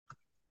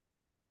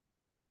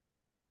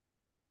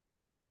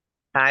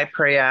Hi,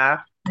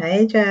 Priya.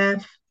 Hey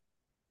Jeff.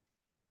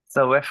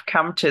 So we've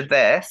come to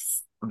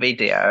this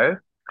video,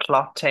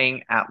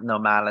 clotting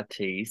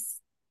abnormalities.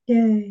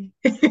 Yay.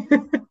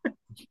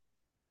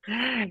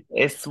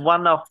 It's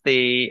one of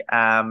the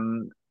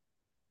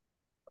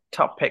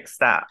topics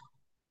that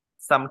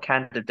some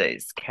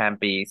candidates can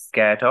be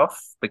scared of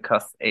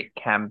because it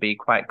can be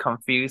quite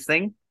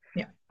confusing.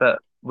 Yeah. But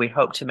we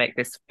hope to make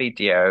this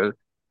video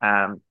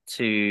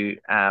to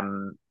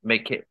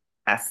make it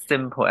as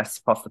simple as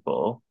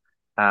possible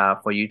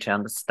for you to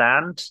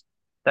understand.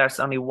 There's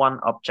only one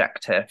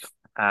objective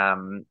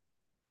um,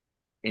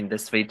 in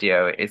this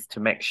video is to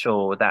make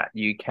sure that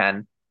you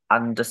can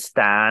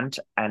understand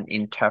and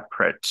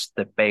interpret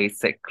the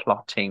basic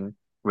clotting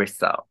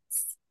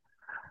results.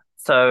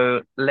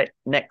 So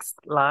next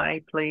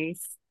slide,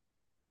 please.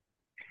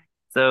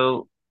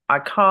 So I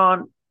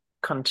can't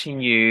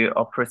continue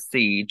or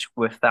proceed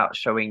without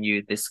showing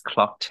you this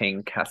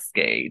clotting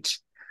cascade,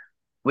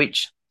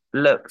 which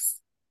looks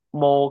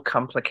more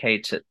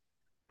complicated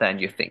than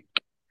you think.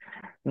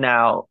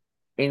 Now,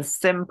 in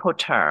simple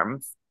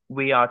terms,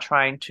 we are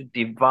trying to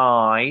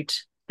divide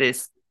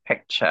this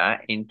picture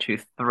into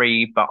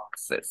three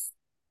boxes.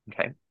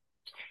 Okay.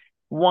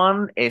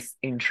 One is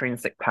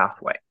intrinsic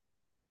pathway.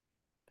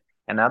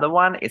 Another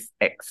one is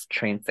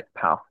extrinsic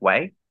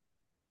pathway.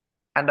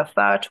 And the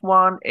third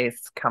one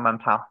is common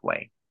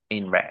pathway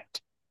in red.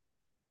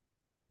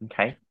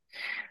 Okay.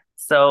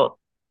 So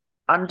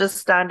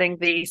understanding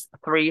these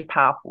three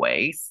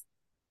pathways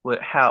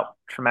would help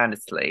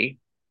tremendously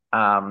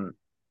um,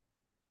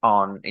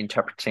 on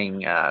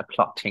interpreting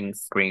clotting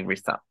screen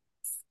results.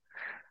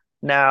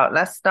 Now,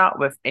 let's start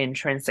with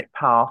intrinsic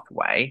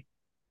pathway.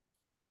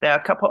 There are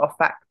a couple of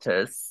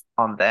factors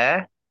on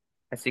there.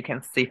 As you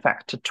can see,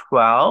 factor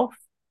 12,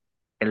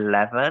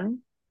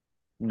 11,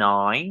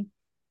 9,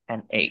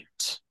 and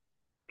 8.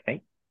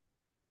 Okay.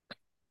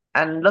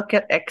 And look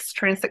at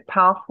extrinsic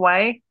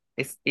pathway.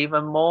 It's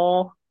even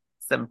more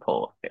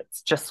simple.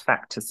 It's just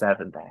factor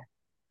 7 there.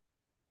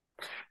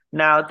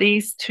 Now,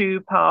 these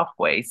two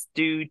pathways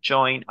do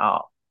join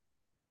up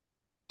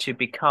to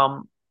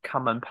become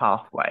common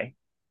pathway.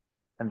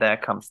 And there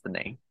comes the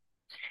name.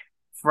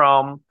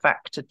 From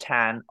factor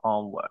 10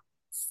 onwards.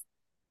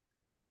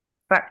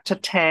 Factor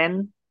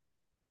 10,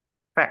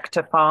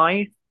 factor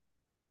 5,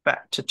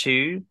 factor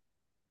 2,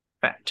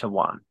 factor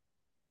 1.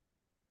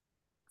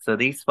 So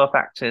these four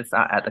factors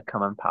are at the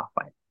common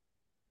pathway.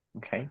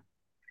 Okay.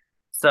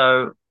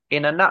 So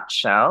in a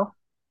nutshell,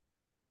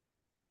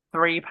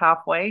 three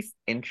pathways,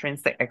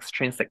 intrinsic,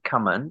 extrinsic,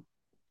 common.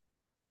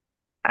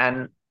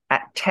 And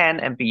at 10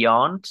 and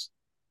beyond,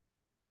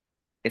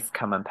 it's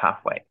common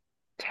pathway.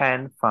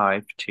 10,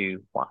 5,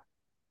 2, 1.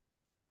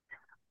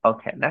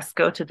 Okay, let's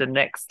go to the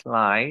next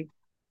slide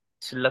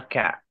to look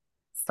at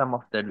some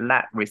of the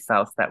lab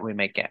results that we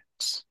may get.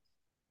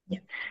 Yeah.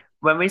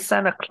 When we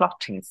send a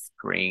clotting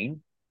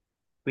screen,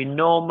 we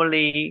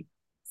normally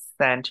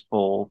send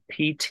for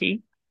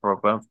PT,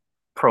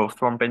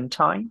 prothrombin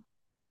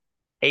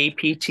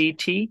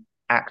APTT,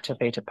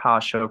 activated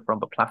partial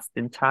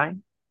thromboplastin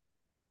time.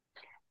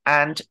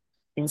 And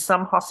in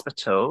some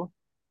hospital,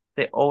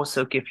 they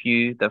also give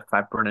you the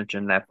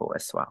fibrinogen level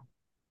as well.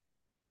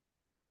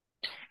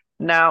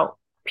 Now,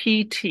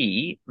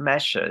 PT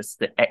measures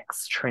the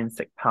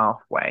extrinsic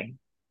pathway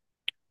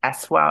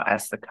as well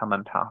as the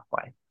common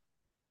pathway.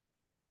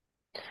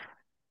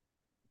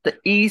 The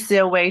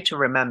easier way to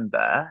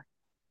remember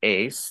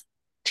is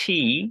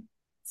T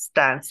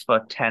stands for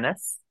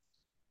tennis,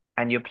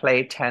 and you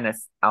play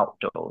tennis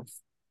outdoors.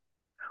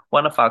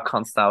 One of our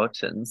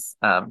consultants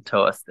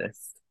told us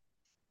this.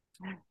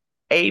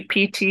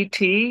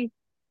 APTT,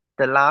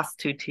 the last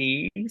two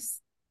T's,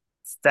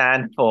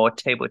 stand for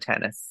table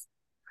tennis.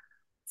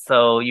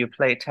 So you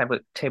play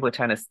table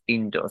tennis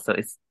indoors, so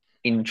it's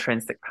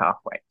intrinsic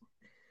pathway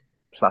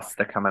plus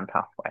the common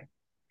pathway.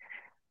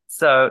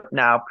 So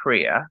now,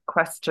 Priya,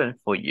 question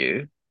for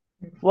you.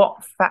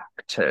 What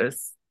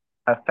factors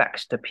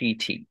affect the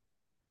PT?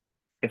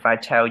 If I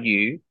tell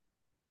you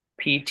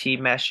PT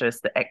measures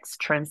the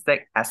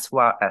extrinsic as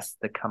well as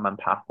the common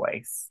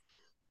pathways.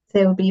 So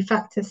it will be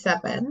factor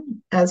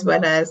 7 as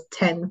well as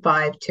 10,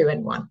 5, 2,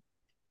 and 1.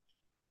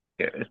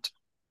 Good.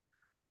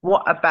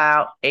 What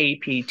about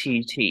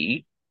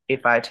APTT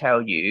if I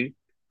tell you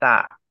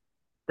that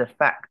the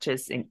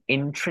factors in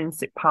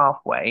intrinsic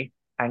pathway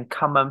and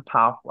common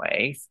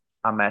pathways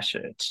are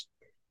measured?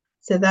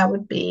 So that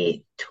would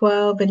be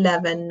 12,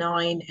 11,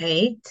 9,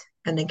 8,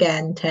 and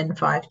again 10,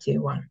 5,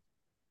 2, 1.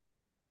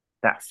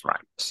 That's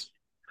right.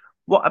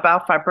 What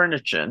about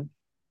fibrinogen?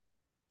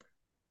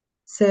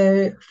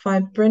 So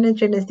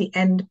fibrinogen is the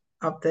end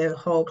of the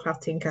whole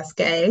clotting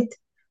cascade.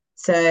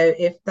 So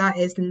if that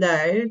is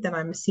low, then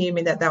I'm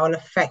assuming that that will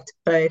affect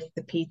both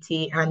the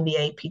PT and the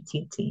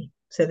APTT.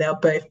 So they'll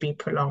both be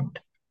prolonged.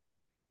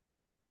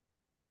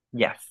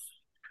 Yes.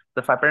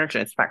 The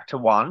fibrinogen is factor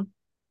 1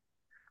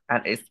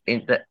 and it's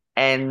in the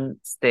end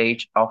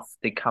stage of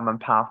the common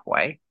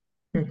pathway.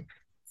 Hmm.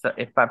 So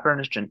if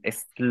fibrinogen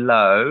is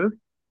low,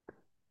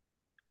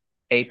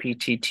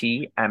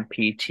 APTT and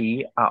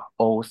PT are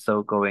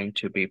also going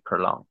to be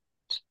prolonged.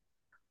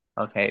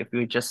 Okay, if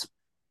you just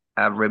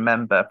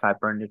remember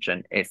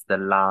fibrinogen is the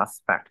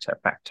last factor,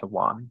 factor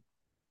one.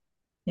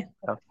 Yeah.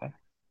 Okay.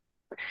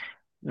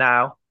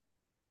 Now,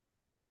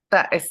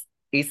 that is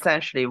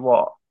essentially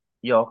what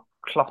your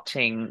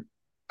clotting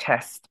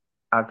tests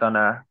are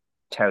gonna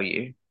tell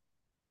you.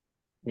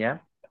 Yeah.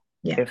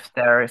 Yeah. If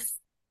there is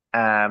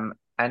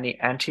any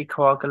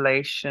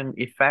anticoagulation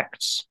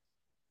effects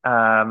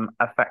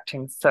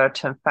affecting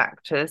certain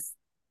factors,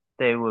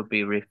 they will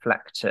be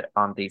reflected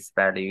on these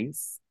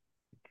values.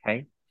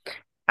 Okay.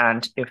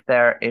 And if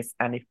there is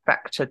any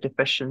factor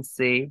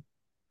deficiency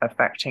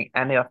affecting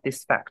any of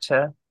these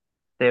factor,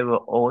 they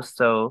will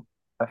also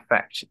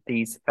affect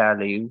these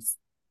values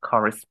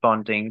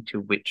corresponding to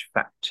which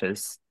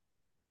factors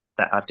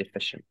that are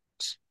deficient.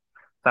 So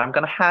I'm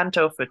going to hand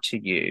over to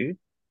you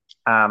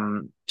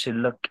to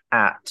look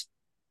at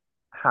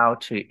how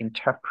to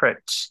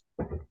interpret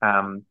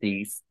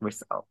these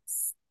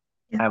results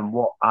Yeah. and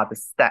what are the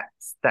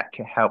steps that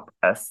can help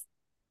us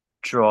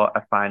draw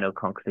a final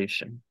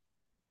conclusion.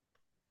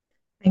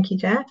 Thank you,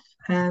 Jeff.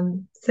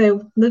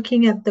 So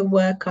looking at the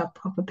workup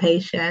of a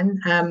patient,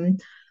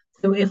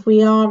 so if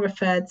we are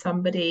referred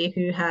somebody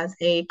who has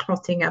a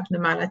clotting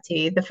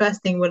abnormality, the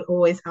first thing we'll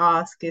always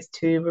ask is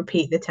to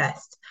repeat the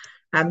test,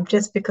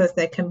 just because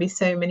there can be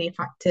so many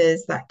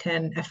factors that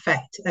can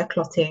affect a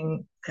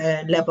clotting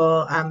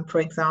level. For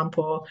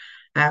example,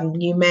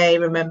 you may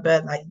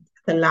remember like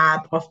the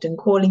lab often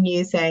calling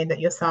you saying that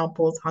your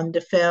sample's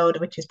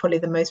underfilled, which is probably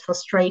the most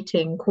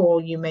frustrating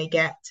call you may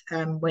get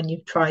when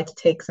you try to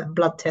take some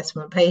blood tests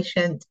from a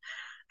patient.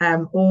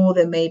 Or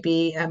there may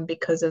be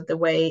because of the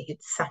way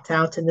it's sat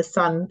out in the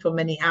sun for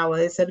many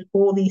hours. So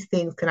all these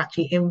things can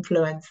actually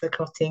influence the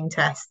clotting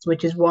test,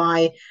 which is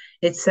why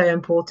it's so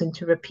important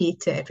to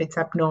repeat it if it's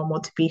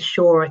abnormal to be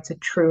sure it's a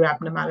true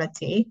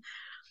abnormality.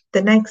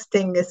 The next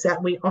thing is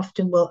that we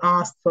often will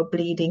ask for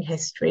bleeding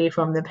history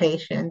from the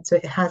patient. So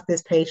has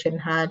this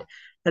patient had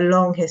a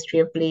long history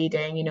of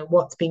bleeding? You know,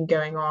 what's been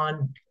going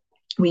on?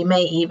 We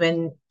may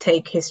even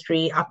take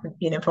history up,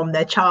 from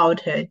their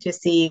childhood to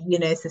see,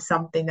 is this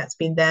something that's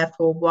been there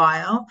for a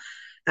while?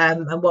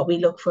 And what we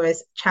look for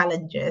is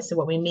challenges. So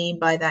what we mean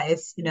by that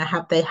is,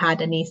 have they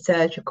had any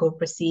surgical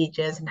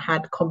procedures and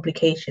had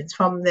complications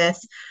from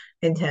this?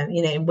 In terms,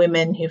 in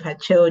women who've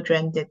had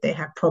children, did they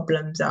have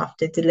problems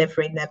after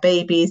delivering their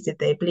babies? Did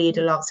they bleed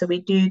a lot? So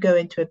we do go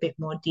into a bit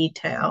more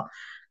detail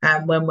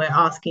when we're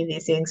asking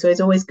these things. So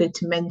it's always good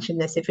to mention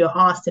this if you're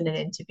asked in an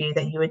interview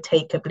that you would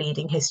take a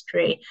bleeding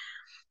history.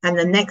 And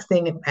the next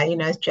thing,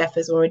 as Jeff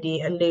has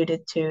already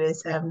alluded to,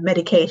 is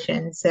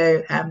medication.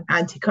 So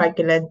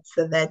anticoagulants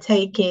that they're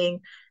taking,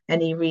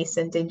 any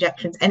recent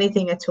injections,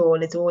 anything at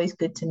all, it's always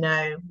good to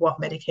know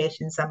what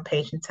medications some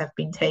patients have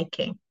been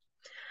taking.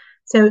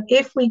 So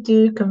if we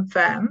do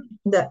confirm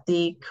that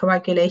the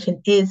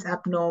coagulation is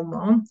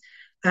abnormal,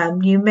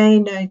 you may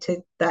notice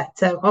that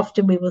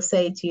often we will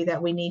say to you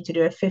that we need to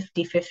do a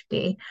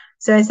 50-50.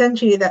 So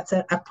essentially that's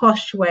a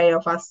posh way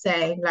of us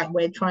saying like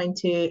we're trying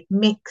to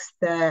mix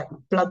the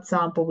blood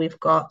sample we've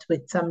got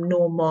with some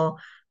normal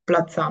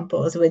blood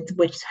samples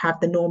which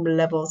have the normal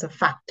levels of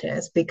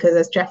factors, because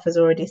as Jeff has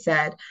already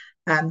said,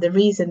 the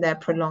reason they're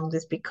prolonged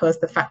is because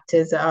the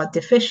factors are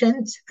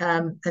deficient,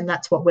 and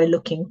that's what we're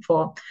looking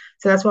for.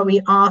 So that's why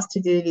we asked to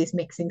do these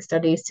mixing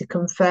studies to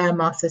confirm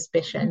our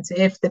suspicion. So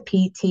if the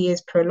PT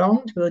is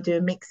prolonged, we'll do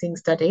a mixing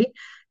study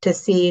to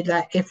see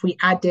that if we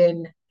add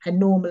in a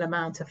normal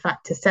amount of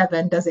factor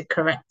 7, does it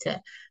correct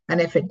it?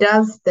 And if it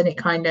does, then it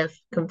kind of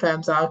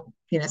confirms our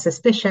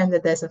suspicion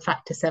that there's a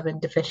factor 7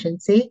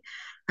 deficiency.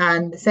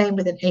 And the same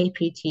with an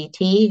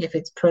APTT, if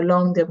it's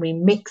prolonged and we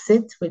mix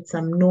it with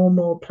some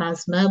normal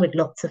plasma with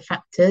lots of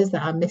factors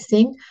that are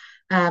missing,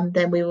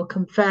 then we will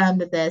confirm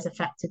that there's a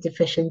factor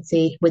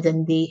deficiency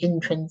within the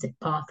intrinsic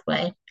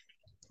pathway.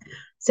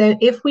 So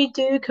if we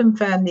do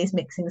confirm these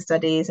mixing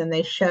studies and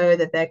they show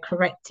that they're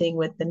correcting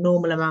with the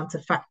normal amount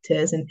of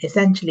factors and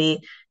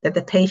essentially that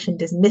the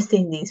patient is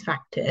missing these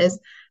factors,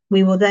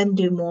 we will then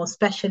do more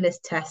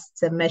specialist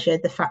tests and measure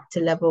the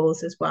factor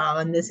levels as well.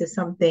 And this is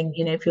something,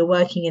 if you're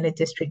working in a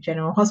district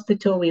general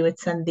hospital, we would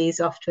send these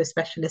off to a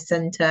specialist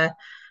centre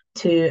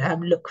to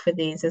look for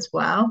these as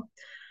well.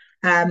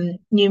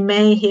 You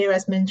may hear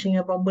us mentioning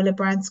a von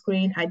Willebrand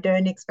screen. I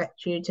don't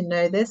expect you to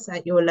know this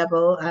at your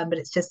level, but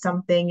it's just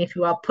something if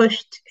you are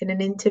pushed in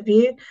an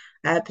interview,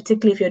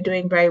 particularly if you're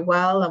doing very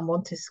well and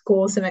want to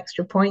score some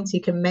extra points, you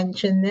can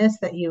mention this,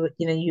 that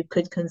you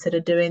could consider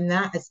doing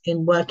that as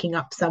in working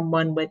up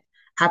someone with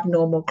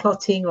abnormal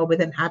clotting or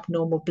with an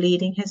abnormal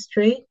bleeding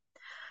history.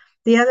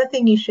 The other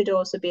thing you should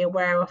also be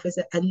aware of is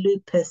a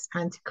lupus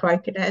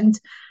anticoagulant.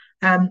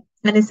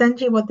 And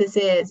essentially what this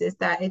is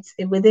that it's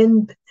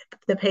within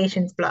the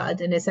patient's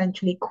blood and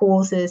essentially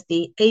causes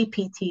the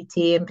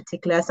APTT in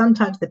particular,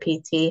 sometimes the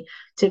PT,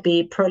 to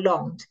be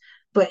prolonged.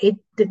 But it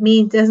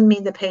doesn't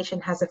mean the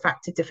patient has a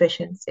factor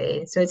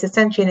deficiency. So it's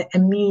essentially an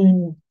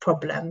immune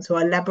problem, so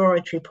a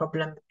laboratory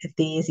problem is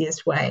the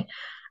easiest way.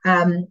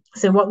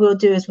 So what we'll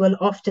do is we'll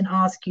often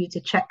ask you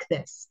to check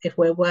this if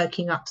we're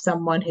working up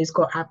someone who's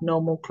got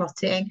abnormal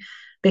clotting,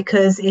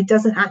 because it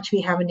doesn't actually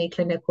have any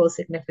clinical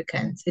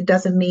significance. It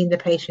doesn't mean the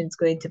patient's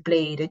going to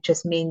bleed. It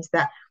just means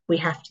that we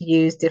have to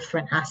use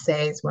different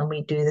assays when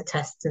we do the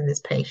tests in this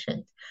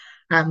patient.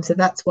 So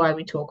that's why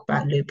we talk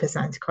about lupus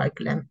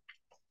anticoagulant.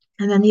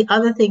 And then the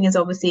other thing is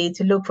obviously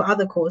to look for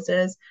other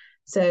causes.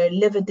 So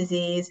liver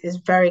disease is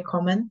very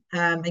common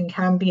and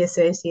can be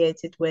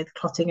associated with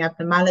clotting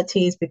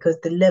abnormalities because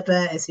the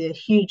liver is a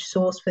huge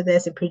source for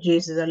this. It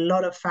produces a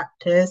lot of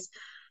factors.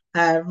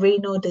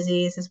 Renal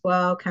disease as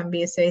well can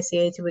be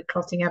associated with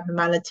clotting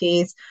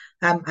abnormalities,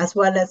 as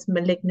well as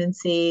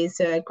malignancies,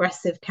 so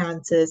aggressive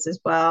cancers as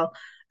well.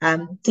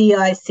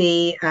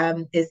 DIC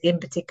is in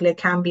particular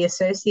can be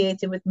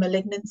associated with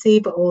malignancy,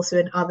 but also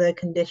in other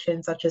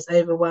conditions such as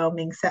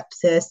overwhelming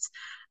sepsis,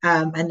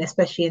 and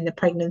especially in the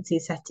pregnancy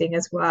setting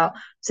as well.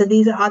 So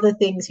these are other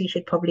things you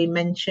should probably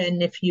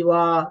mention if you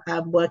are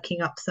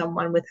working up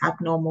someone with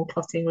abnormal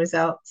clotting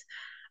results.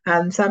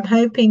 So I'm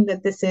hoping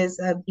that this is,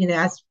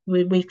 as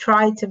we've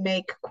tried to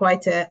make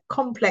quite a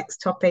complex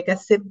topic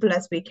as simple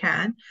as we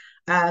can.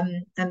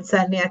 And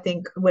certainly, I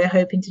think we're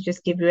hoping to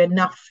just give you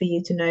enough for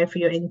you to know for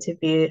your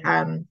interview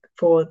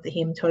for the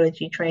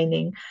hematology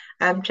training.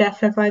 Jeff,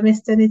 have I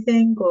missed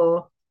anything?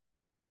 Or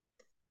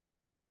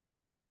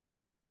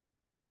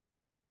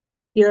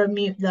you're on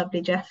mute, lovely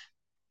Jeff.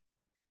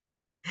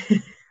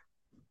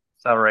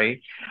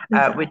 Sorry.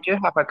 That's all We right. do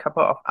have a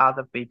couple of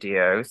other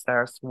videos.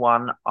 There's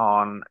one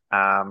on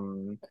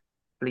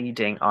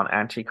bleeding on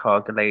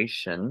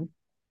anticoagulation,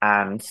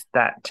 and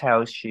that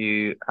tells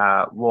you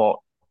what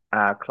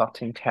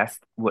clotting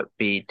test would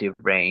be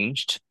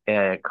deranged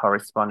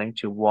corresponding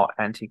to what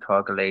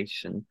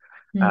anticoagulation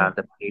Mm,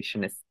 the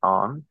patient is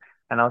on.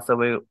 And also,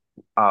 we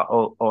are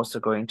also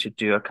going to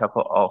do a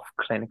couple of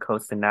clinical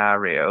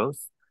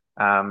scenarios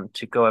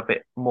to go a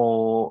bit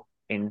more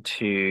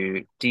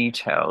into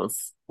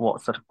details,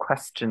 what sort of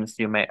questions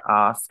you may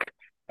ask,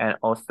 and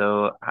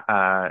also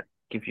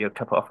give you a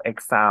couple of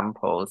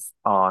examples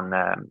on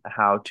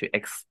how to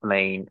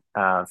explain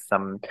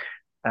some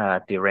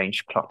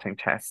deranged clotting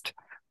test.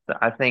 So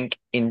I think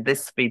in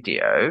this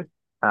video,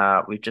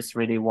 we just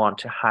really want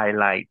to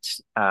highlight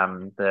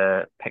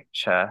the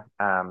picture.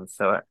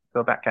 So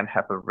go back and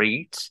have a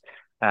read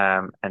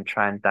and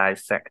try and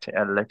dissect it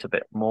a little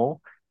bit more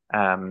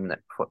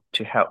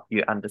to help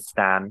you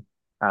understand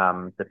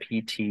the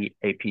PT,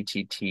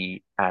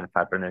 APTT, and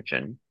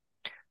fibrinogen.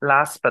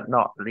 Last but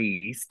not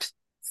least,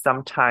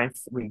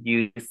 sometimes we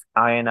use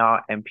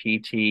INR and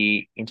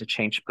PT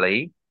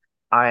interchangeably.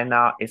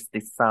 INR is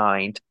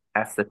designed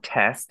as a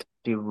test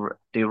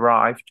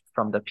derived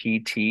from the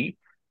PT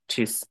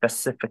to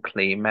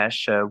specifically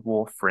measure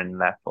warfarin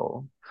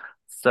level.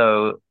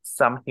 So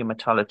some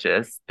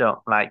hematologists don't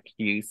like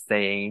you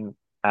saying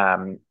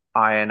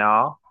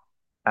INR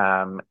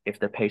if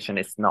the patient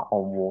is not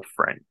on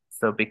warfarin.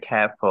 So be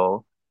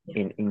careful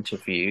yeah. in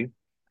interview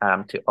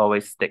to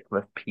always stick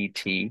with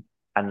PT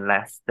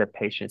unless the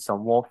patient's on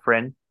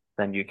warfarin,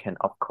 then you can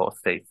of course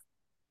say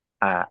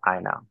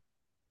INR.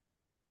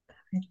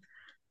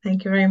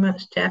 Thank you very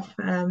much, Jeff.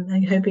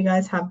 I hope you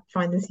guys have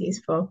find this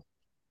useful.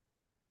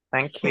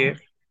 Thank you.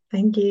 Thanks.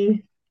 Thank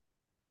you.